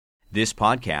This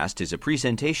podcast is a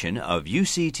presentation of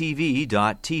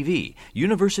UCTV.tv,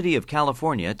 University of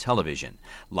California Television.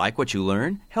 Like what you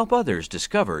learn? Help others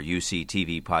discover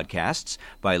UCTV podcasts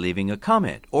by leaving a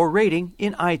comment or rating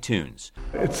in iTunes.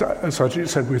 As Ajit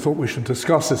said, we thought we should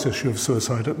discuss this issue of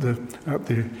suicide at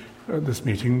this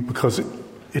meeting because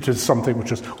it is something which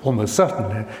has almost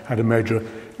certainly had a major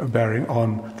bearing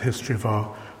on the history of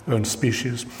our own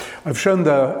species. I've shown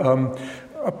there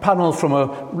a panel from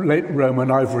a late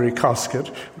Roman ivory casket,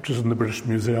 which is in the British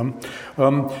Museum.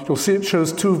 You'll see it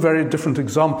shows two very different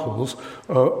examples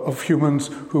of humans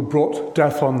who brought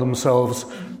death on themselves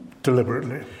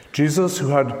deliberately. Jesus, who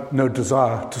had no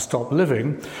desire to stop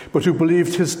living, but who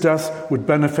believed his death would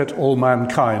benefit all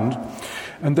mankind.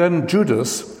 And then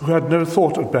Judas, who had no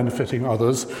thought of benefiting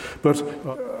others, but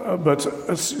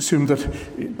assumed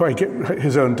that by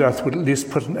his own death would at least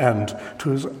put an end to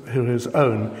his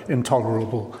own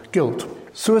intolerable guilt.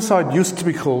 Suicide used to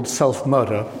be called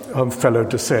self-murder, felo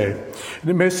de se, and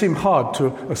it may seem harsh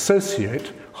to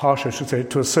associate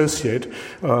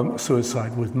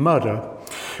suicide with murder.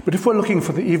 But if we're looking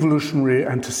for the evolutionary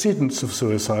antecedents of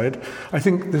suicide, I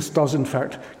think this does in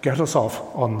fact get us off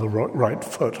on the right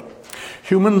foot.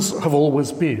 Humans have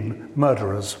always been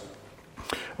murderers.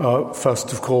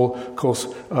 First, of course,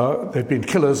 they've been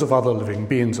killers of other living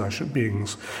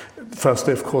beings.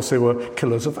 Firstly, of course, they were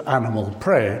killers of animal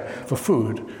prey for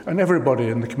food, and everybody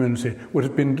in the community would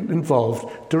have been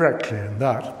involved directly in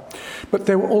that. But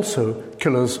they were also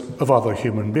killers of other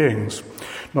human beings.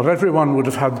 Not everyone would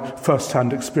have had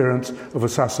first-hand experience of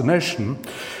assassination,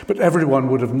 but everyone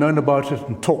would have known about it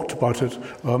and talked about it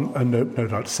and no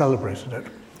doubt celebrated it.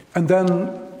 And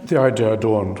then the idea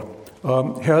dawned.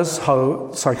 Here's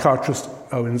how psychiatrist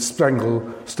Owen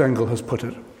Stengel has put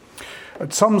it.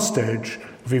 At some stage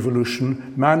of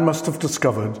evolution, man must have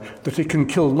discovered that he can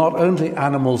kill not only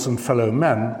animals and fellow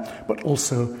men, but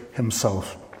also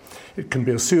himself. It can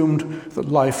be assumed that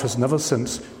life has never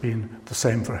since been the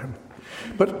same for him.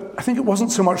 But I think it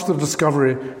wasn't so much the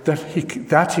discovery that he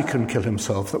can kill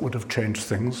himself that would have changed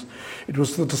things. It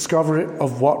was the discovery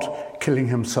of what killing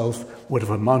himself would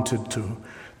have amounted to,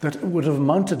 that it would have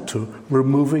amounted to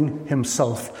removing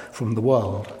himself from the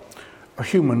world. A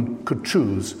human could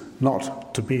choose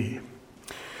not to be.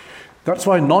 That's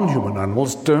why non-human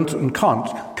animals don't and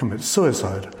can't commit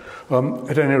suicide.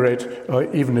 At any rate,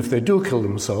 even if they do kill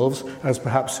themselves, as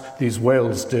perhaps these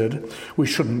whales did, we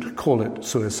shouldn't call it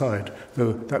suicide,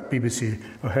 though that BBC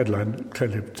headline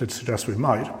clearly did suggest we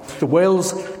might. The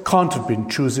whales can't have been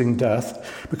choosing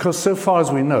death because, so far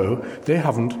as we know, they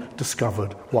haven't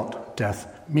discovered what death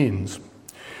means.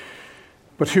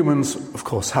 But humans, of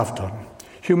course, have done.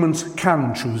 Humans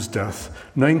can choose death,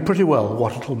 knowing pretty well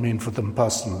what it'll mean for them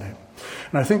personally.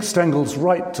 And I think Stengel's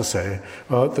right to say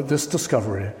that this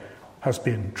discovery has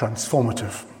been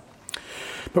transformative.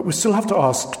 But we still have to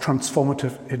ask,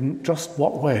 transformative in just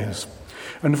what ways?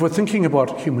 And if we're thinking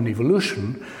about human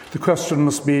evolution, the question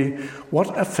must be,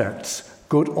 what effects,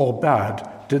 good or bad,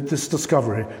 did this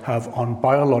discovery have on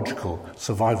biological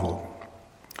survival?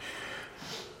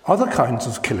 Other kinds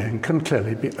of killing can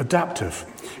clearly be adaptive.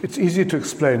 It's easy to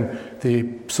explain the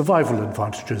survival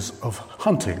advantages of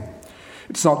hunting.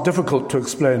 It's not difficult to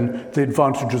explain the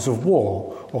advantages of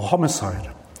war or homicide.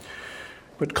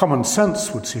 But common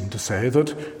sense would seem to say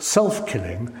that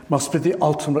self-killing must be the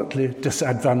ultimately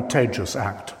disadvantageous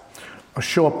act, a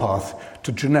sure path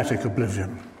to genetic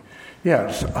oblivion.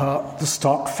 Yet, the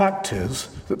stark fact is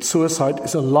that suicide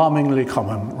is alarmingly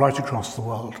common right across the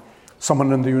world.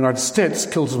 Someone in the United States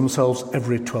kills themselves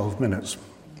every 12 minutes.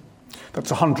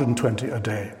 That's 120 a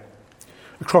day.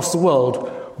 Across the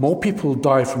world, more people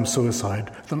die from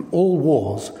suicide than all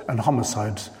wars and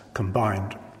homicides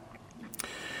combined.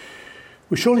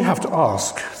 We surely have to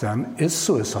ask, then, is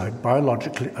suicide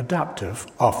biologically adaptive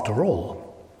after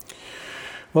all?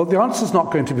 Well, the answer is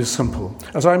not going to be simple.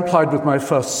 As I implied with my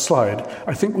first slide,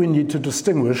 I think we need to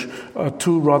distinguish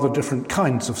two rather different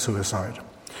kinds of suicide.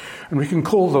 And we can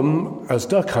call them, as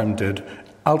Durkheim did,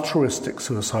 altruistic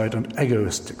suicide and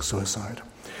egoistic suicide.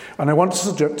 And I want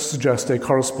to suggest they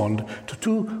correspond to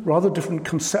two rather different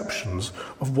conceptions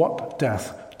of what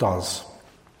death does.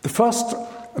 The first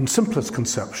and simplest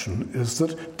conception is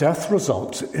that death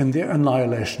results in the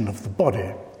annihilation of the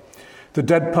body. The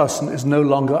dead person is no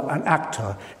longer an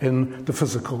actor in the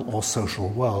physical or social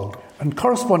world. And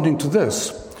corresponding to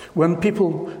this, when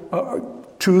people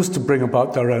choose to bring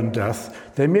about their own death,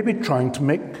 they may be trying to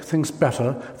make things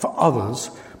better for others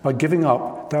by giving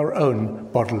up their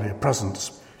own bodily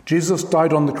presence. Jesus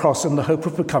died on the cross in the hope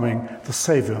of becoming the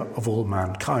saviour of all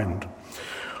mankind.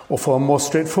 Or for a more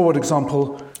straightforward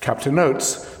example, Captain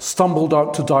Oates stumbled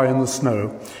out to die in the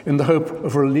snow in the hope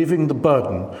of relieving the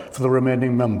burden for the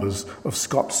remaining members of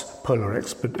Scott's polar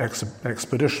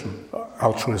expedition.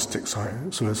 Altruistic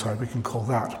suicide, we can call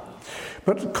that.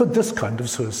 But could this kind of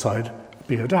suicide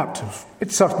be adaptive?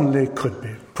 It certainly could be,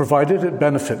 provided it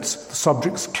benefits the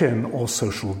subject's kin or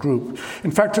social group.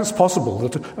 In fact, it's possible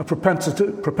that a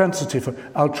propensity for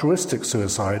altruistic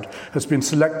suicide has been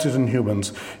selected in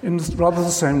humans in rather the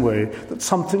same way that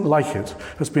something like it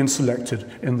has been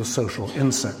selected in the social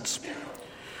insects.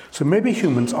 So maybe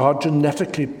humans are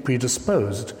genetically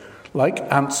predisposed, like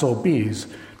ants or bees,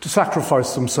 to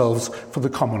sacrifice themselves for the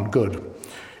common good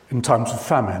in times of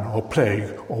famine or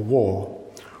plague or war,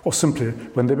 or simply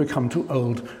when they become too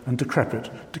old and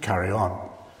decrepit to carry on.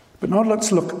 But now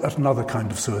let's look at another kind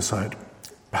of suicide,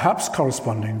 perhaps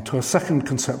corresponding to a second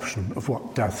conception of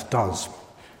what death does.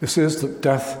 This is that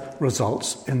death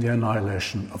results in the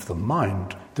annihilation of the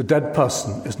mind. The dead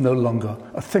person is no longer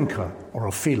a thinker or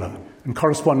a feeler. And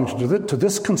corresponding to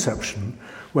this conception,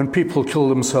 when people kill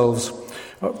themselves,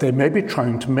 they may be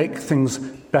trying to make things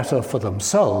better for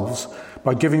themselves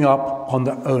by giving up on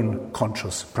their own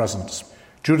conscious presence.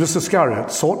 Judas Iscariot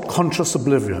sought conscious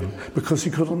oblivion because he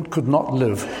could not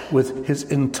live with his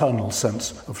internal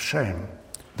sense of shame.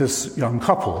 This young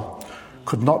couple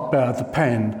could not bear the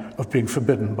pain of being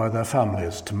forbidden by their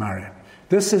families to marry.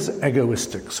 This is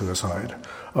egoistic suicide,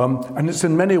 and it's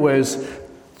in many ways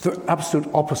the absolute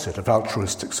opposite of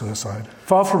altruistic suicide.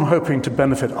 Far from hoping to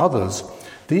benefit others,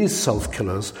 these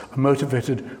self-killers are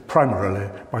motivated primarily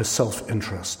by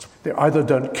self-interest. They either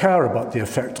don't care about the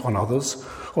effect on others,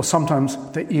 or sometimes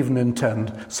they even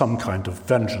intend some kind of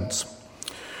vengeance.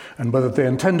 And whether they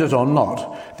intend it or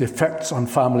not, the effects on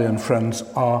family and friends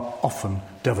are often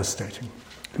devastating.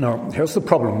 Now, here's the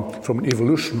problem from an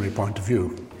evolutionary point of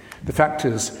view. The fact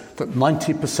is that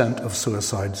 90% of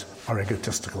suicides are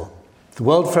egotistical. The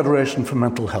World Federation for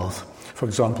Mental Health, for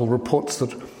example, reports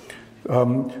that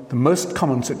the most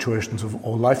common situations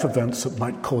or life events that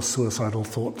might cause suicidal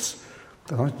thoughts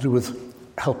have nothing to do with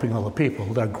helping other people.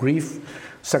 They're grief,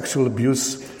 sexual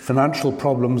abuse, financial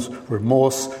problems,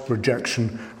 remorse,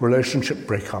 rejection, relationship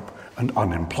breakup, and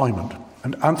unemployment.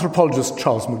 And anthropologist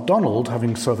Charles MacDonald,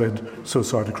 having surveyed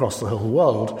suicide across the whole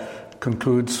world,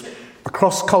 concludes,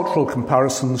 cross-cultural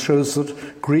comparisons shows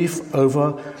that grief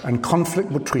over and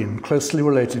conflict between closely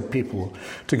related people,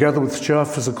 together with sheer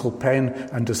physical pain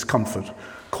and discomfort,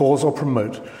 cause or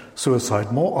promote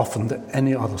suicide more often than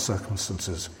any other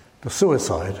circumstances. The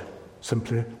suicide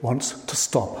simply wants to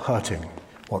stop hurting.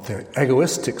 What the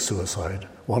egoistic suicide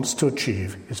wants to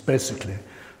achieve is basically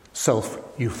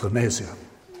self-euthanasia.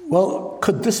 Well,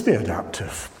 could this be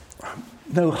adaptive?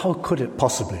 No, how could it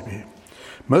possibly be?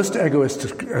 Most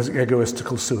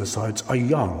egoistical suicides are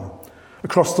young.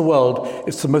 Across the world,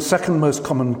 it's the second most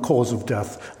common cause of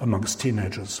death amongst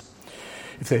teenagers.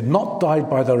 If they'd not died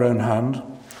by their own hand,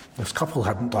 this couple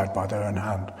hadn't died by their own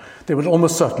hand, they would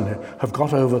almost certainly have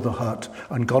got over the hurt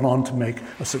and gone on to make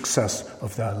a success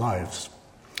of their lives.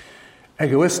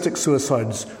 Egoistic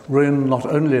suicides ruin not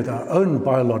only their own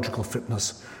biological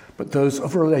fitness, but those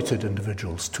of related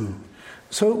individuals too.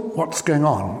 So what's going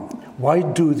on? Why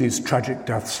do these tragic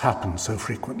deaths happen so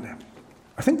frequently?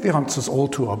 I think the answer's all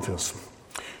too obvious.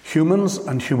 Humans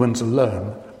and humans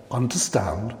alone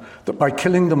understand that by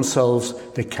killing themselves,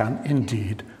 they can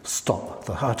indeed stop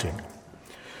the hurting.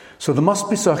 So there must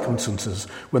be circumstances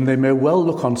when they may well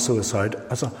look on suicide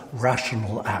as a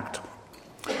rational act.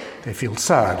 They feel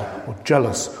sad or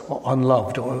jealous or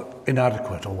unloved or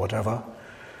inadequate or whatever.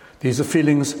 These are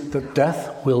feelings that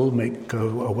death will make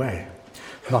go away.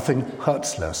 Nothing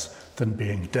hurts less than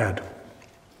being dead.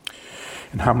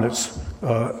 In Hamlet's,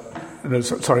 and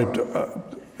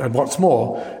what's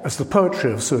more, as the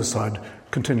poetry of suicide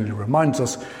continually reminds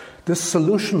us, this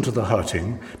solution to the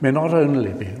hurting may not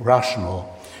only be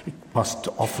rational, it must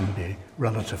often be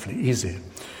relatively easy.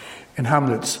 In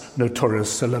Hamlet's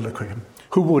notorious soliloquy,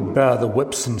 who would bear the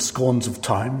whips and scorns of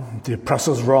time, the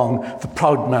oppressor's wrong, the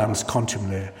proud man's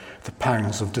contumely, the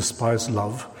pangs of despised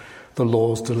love, the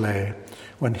law's delay,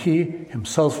 when he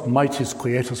himself might his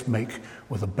quietus make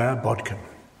with a bare bodkin,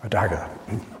 a dagger.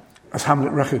 As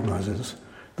Hamlet recognizes,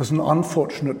 there's an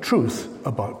unfortunate truth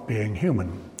about being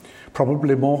human,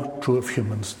 probably more true of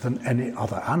humans than any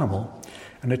other animal,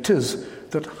 and it is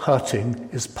that hurting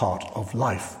is part of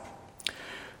life.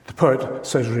 The poet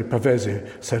Cesare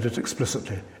Pavese said it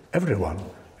explicitly: everyone,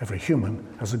 every human,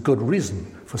 has a good reason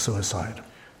for suicide.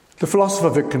 The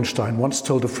philosopher Wittgenstein once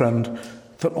told a friend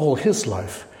that all his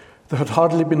life there had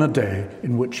hardly been a day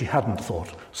in which he hadn't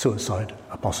thought suicide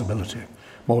a possibility.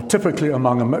 More typically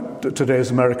among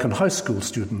today's American high school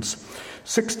students,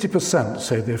 60%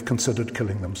 say they've considered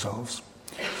killing themselves.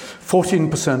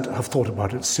 14% have thought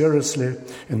about it seriously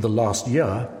in the last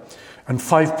year, and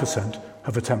 5%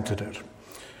 have attempted it.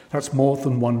 That's more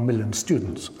than 1 million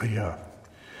students a year.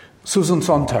 Susan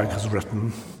Sontag has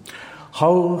written,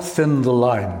 "How thin the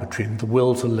line between the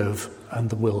will to live and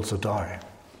the will to die."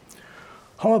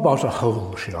 How about a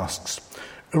hole, she asks,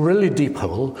 a really deep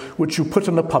hole which you put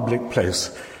in a public place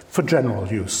for general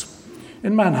use.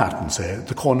 In Manhattan, say, at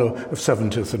the corner of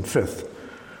 70th and 5th.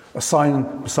 A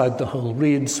sign beside the hole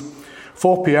reads,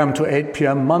 4 p.m. to 8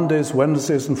 p.m., Mondays,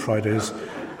 Wednesdays and Fridays,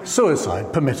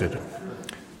 suicide permitted.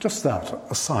 Just that,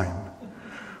 a sign.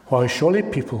 Why, surely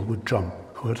people would jump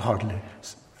who had hardly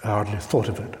thought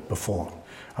of it before.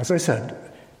 As I said,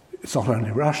 it's not only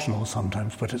rational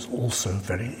sometimes, but it's also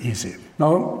very easy.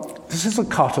 Now, this is a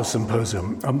CARTA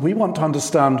symposium, and we want to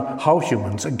understand how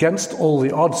humans, against all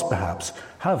the odds perhaps,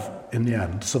 have, in the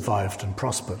end, survived and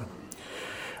prospered.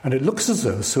 And it looks as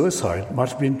though suicide might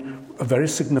have been a very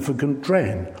significant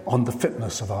drain on the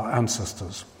fitness of our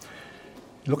ancestors.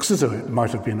 It looks as though it might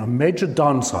have been a major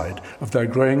downside of their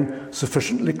growing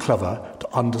sufficiently clever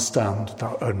to understand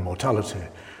their own mortality,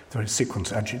 the very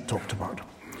sequence Ajit talked about.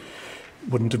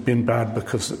 Wouldn't have been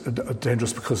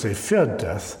dangerous because they feared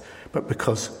death, but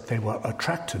because they were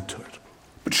attracted to it.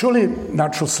 But surely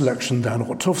natural selection then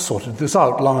ought to have sorted this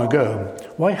out long ago.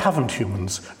 Why haven't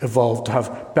humans evolved to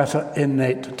have better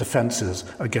innate defenses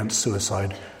against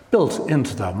suicide built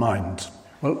into their minds?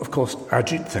 Well, of course,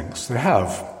 Ajit thinks they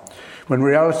have. When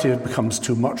reality becomes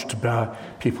too much to bear,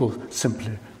 people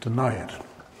simply deny it.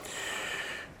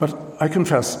 But I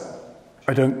confess,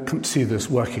 I don't see this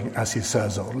working as he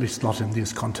says, or at least not in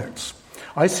these contexts.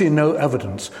 I see no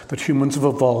evidence that humans have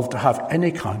evolved to have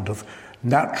any kind of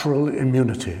natural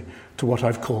immunity to what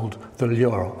I've called the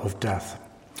lure of death.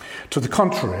 To the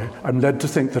contrary, I'm led to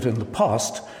think that in the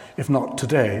past, if not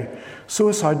today,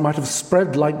 suicide might have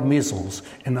spread like measles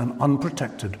in an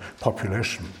unprotected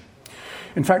population.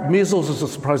 In fact, measles is a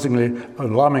surprisingly,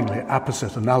 alarmingly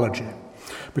apposite analogy,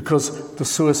 because the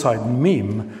suicide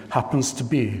meme happens to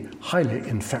be highly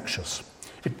infectious.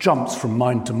 It jumps from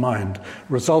mind to mind,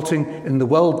 resulting in the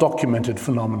well-documented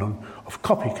phenomenon of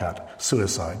copycat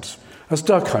suicides. As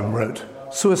Durkheim wrote,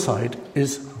 suicide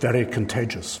is very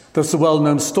contagious. There's the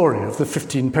well-known story of the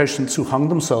 15 patients who hung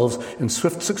themselves in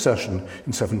swift succession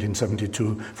in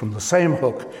 1772 from the same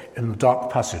hook in the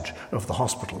dark passage of the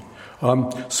hospital.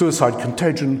 Suicide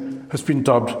contagion has been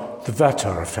dubbed the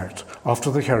Werther effect,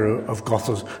 after the hero of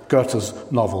Goethe's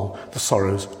novel, The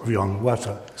Sorrows of Young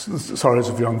Werther.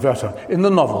 In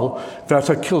the novel,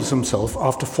 Werther kills himself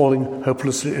after falling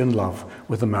hopelessly in love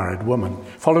with a married woman.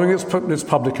 Following its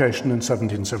publication in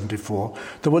 1774,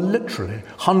 there were literally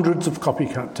hundreds of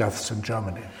copycat deaths in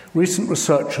Germany. Recent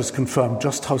research has confirmed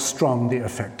just how strong the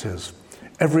effect is.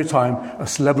 Every time a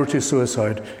celebrity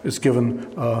suicide is given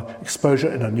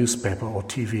exposure in a newspaper or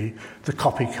TV, the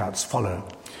copycats follow.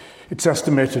 It's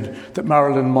estimated that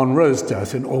Marilyn Monroe's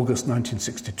death in August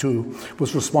 1962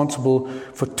 was responsible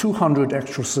for 200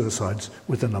 extra suicides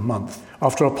within a month.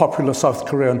 After a popular South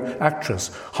Korean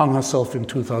actress hung herself in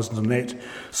 2008,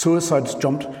 suicides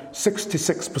jumped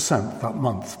 66% that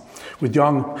month, with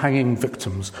young hanging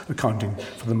victims accounting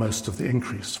for the most of the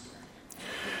increase.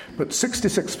 But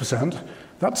 66%,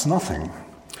 that's nothing.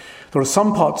 There are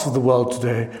some parts of the world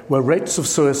today where rates of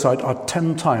suicide are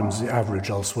 10 times the average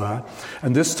elsewhere,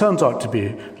 and this turns out to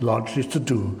be largely to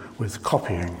do with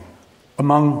copying.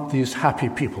 Among these happy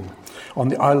people, on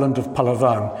the island of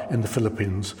Palawan in the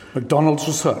Philippines, McDonald's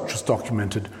research has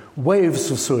documented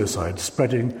waves of suicide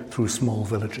spreading through small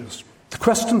villages. The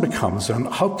question becomes then,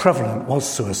 how prevalent was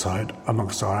suicide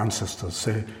amongst our ancestors,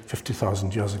 say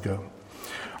 50,000 years ago?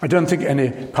 I don't think any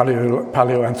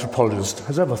paleoanthropologist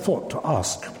has ever thought to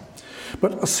ask.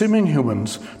 But assuming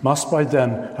humans must by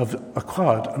then have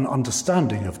acquired an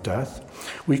understanding of death,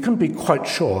 we can be quite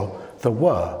sure there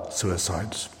were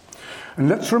suicides. And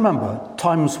let's remember,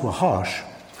 times were harsh.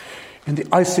 In the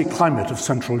icy climate of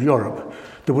Central Europe,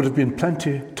 there would have been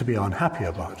plenty to be unhappy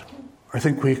about. I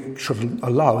think we should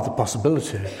allow the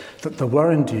possibility that there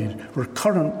were indeed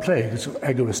recurrent plagues of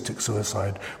egoistic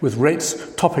suicide, with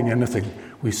rates topping anything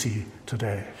we see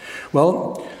today.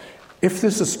 Well, if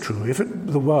this is true, if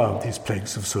there were these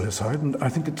plagues of suicide, and I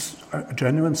think it's a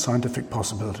genuine scientific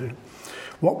possibility,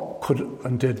 what could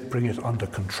and did bring it under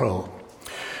control?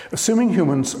 Assuming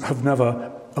humans have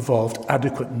never evolved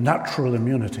adequate natural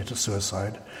immunity to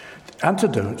suicide, the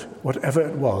antidote, whatever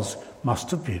it was, must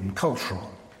have been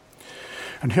cultural.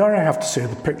 And here I have to say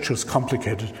the picture is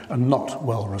complicated and not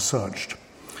well researched.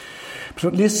 But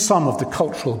at least some of the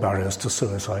cultural barriers to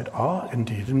suicide are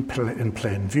indeed in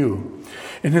plain view.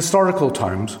 In historical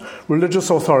times, religious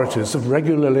authorities have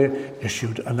regularly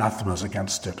issued anathemas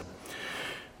against it.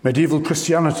 Medieval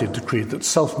Christianity decreed that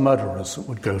self-murderers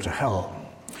would go to hell.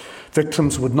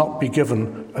 Victims would not be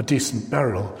given a decent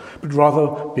burial, but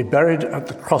rather be buried at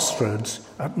the crossroads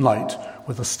at night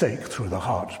with a stake through the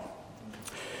heart.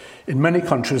 In many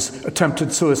countries,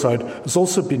 attempted suicide has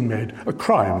also been made a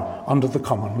crime under the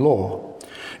common law.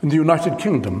 In the United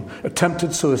Kingdom,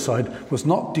 attempted suicide was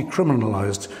not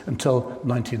decriminalised until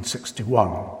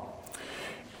 1961.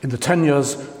 In the 10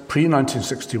 years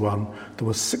pre-1961, there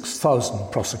were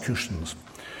 6,000 prosecutions.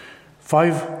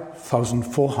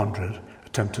 5,400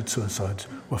 attempted suicides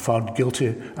were found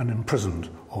guilty and imprisoned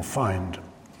or fined.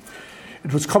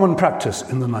 It was common practice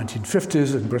in the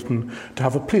 1950s in Britain to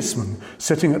have a policeman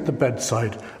sitting at the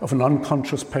bedside of an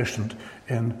unconscious patient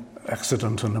in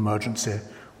accident and emergency,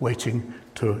 waiting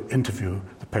to interview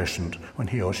the patient when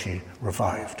he or she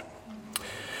revived.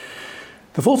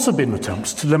 There have also been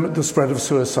attempts to limit the spread of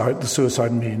suicide, the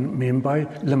suicide meme, by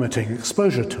limiting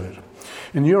exposure to it.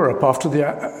 In Europe, after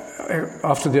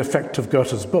the effect of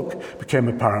Goethe's book became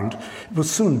apparent, it was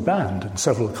soon banned in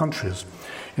several countries.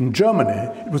 In Germany,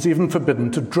 it was even forbidden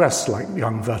to dress like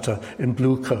young Werther in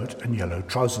blue coat and yellow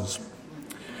trousers.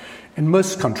 In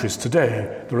most countries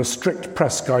today, there are strict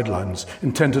press guidelines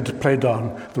intended to play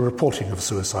down the reporting of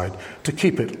suicide, to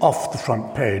keep it off the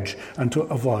front page and to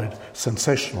avoid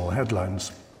sensational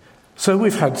headlines. So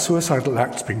we've had suicidal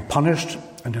acts being punished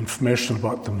and information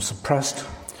about them suppressed.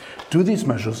 Do these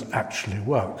measures actually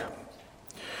work?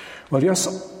 Well, yes,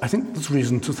 I think there's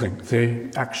reason to think they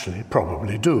actually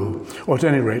probably do, or at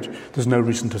any rate, there's no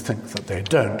reason to think that they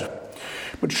don't.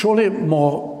 But surely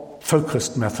more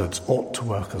focused methods ought to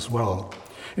work as well.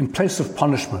 In place of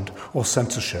punishment or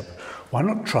censorship, why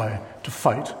not try to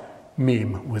fight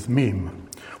meme with meme?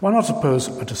 Why not oppose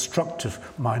a destructive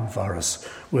mind virus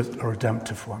with a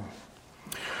redemptive one?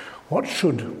 What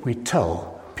should we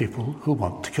tell people who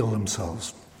want to kill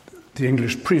themselves? The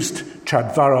English priest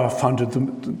Chad Vara founded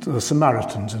the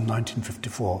Samaritans in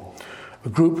 1954, a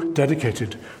group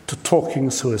dedicated to talking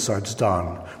suicides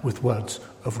down with words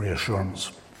of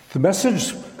reassurance. The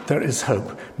message, "there is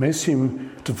hope," may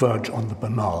seem to verge on the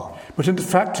banal, but in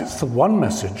fact it's the one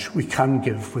message we can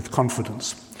give with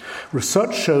confidence.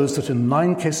 Research shows that in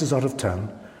 9 cases out of 10,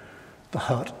 the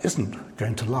hurt isn't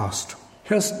going to last.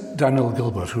 Here's Daniel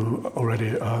Gilbert, who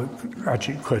already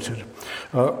Ajit quoted,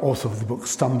 author of the book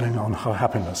Stumbling on Her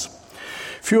Happiness.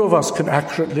 Few of us can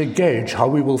accurately gauge how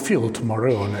we will feel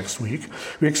tomorrow or next week.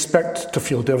 We expect to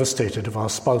feel devastated if our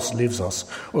spouse leaves us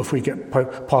or if we get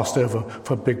passed over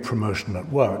for a big promotion at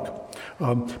work.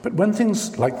 But when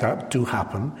things like that do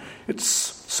happen, it's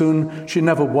soon, "she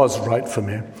never was right for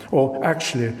me," or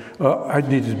 "actually, I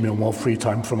needed more free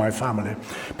time for my family."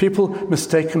 People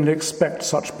mistakenly expect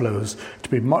such blows to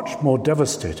be much more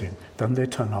devastating than they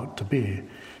turn out to be.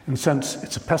 In a sense,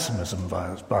 it's a pessimism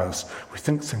bias. We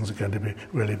think things are going to be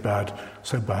really bad,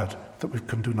 so bad that we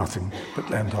can do nothing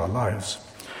but end our lives.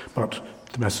 But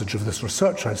the message of this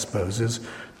research, I suppose, is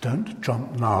don't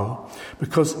jump now,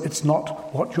 because it's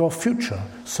not what your future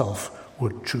self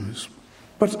would choose.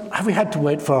 But have we had to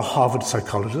wait for a Harvard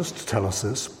psychologist to tell us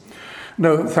this?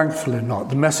 No, thankfully not.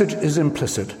 The message is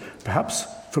implicit, perhaps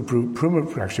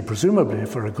presumably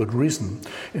for a good reason,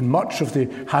 in much of the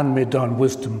hand-me-down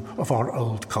wisdom of our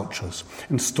old cultures,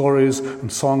 in stories and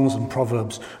songs and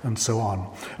proverbs and so on.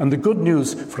 And the good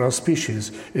news for our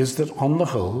species is that on the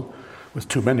whole, with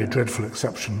too many dreadful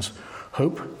exceptions,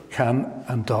 hope can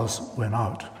and does win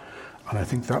out. And I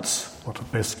think that's what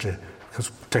basically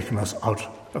has taken us out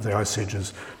of the Ice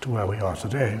Ages to where we are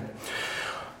today.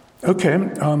 Okay,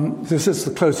 this is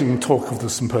the closing talk of the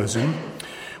symposium.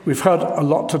 We've heard a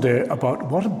lot today about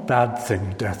what a bad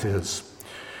thing death is.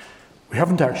 We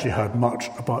haven't actually heard much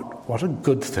about what a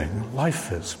good thing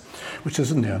life is, which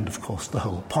is in the end, of course, the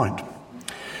whole point.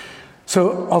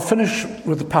 So I'll finish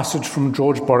with a passage from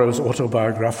George Borrow's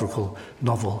autobiographical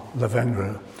novel,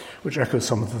 Lavengro, which echoes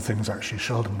some of the things actually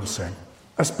Sheldon was saying.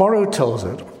 As Borrow tells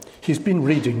it, he's been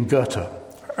reading Goethe.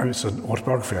 It's an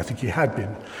autobiography, I think he had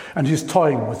been, and he's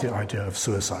toying with the idea of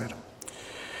suicide.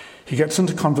 He gets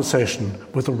into conversation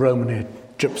with a Romany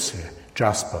gypsy,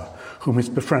 Jasper, whom he's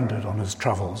befriended on his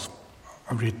travels.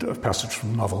 I read a passage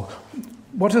from the novel.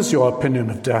 "What is your opinion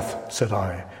of death?" said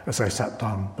I, as I sat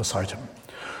down beside him.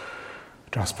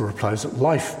 Jasper replies that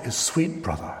life is sweet,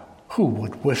 brother. Who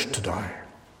would wish to die?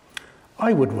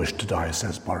 "I would wish to die,"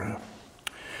 says Borrow.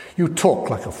 "You talk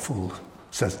like a fool,"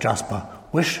 says Jasper.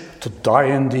 "Wish to die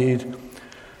indeed.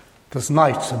 There's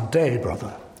night and day,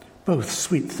 brother. both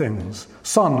sweet things.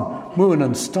 Sun, moon,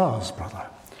 and stars, brother,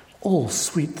 all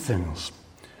sweet things.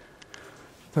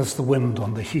 There's the wind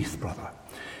on the heath, brother.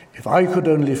 If I could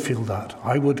only feel that,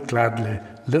 I would gladly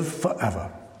live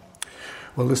forever.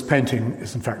 Well, this painting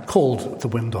is in fact called The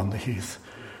Wind on the Heath,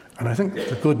 and I think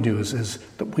the good news is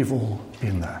that we've all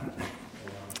been there.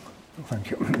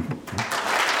 Thank you.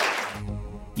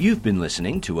 You've been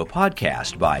listening to a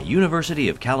podcast by University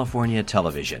of California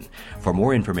Television. For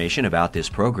more information about this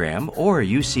program or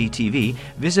UCTV,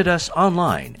 visit us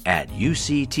online at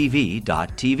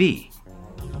uctv.tv.